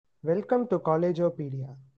Welcome to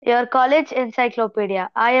Collegeopedia. Your college encyclopedia.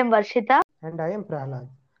 I am Varshita. And I am Prahlad.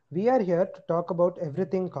 We are here to talk about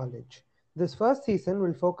everything college. This first season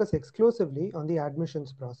will focus exclusively on the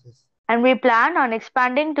admissions process. And we plan on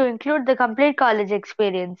expanding to include the complete college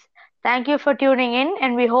experience. Thank you for tuning in,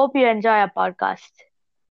 and we hope you enjoy our podcast.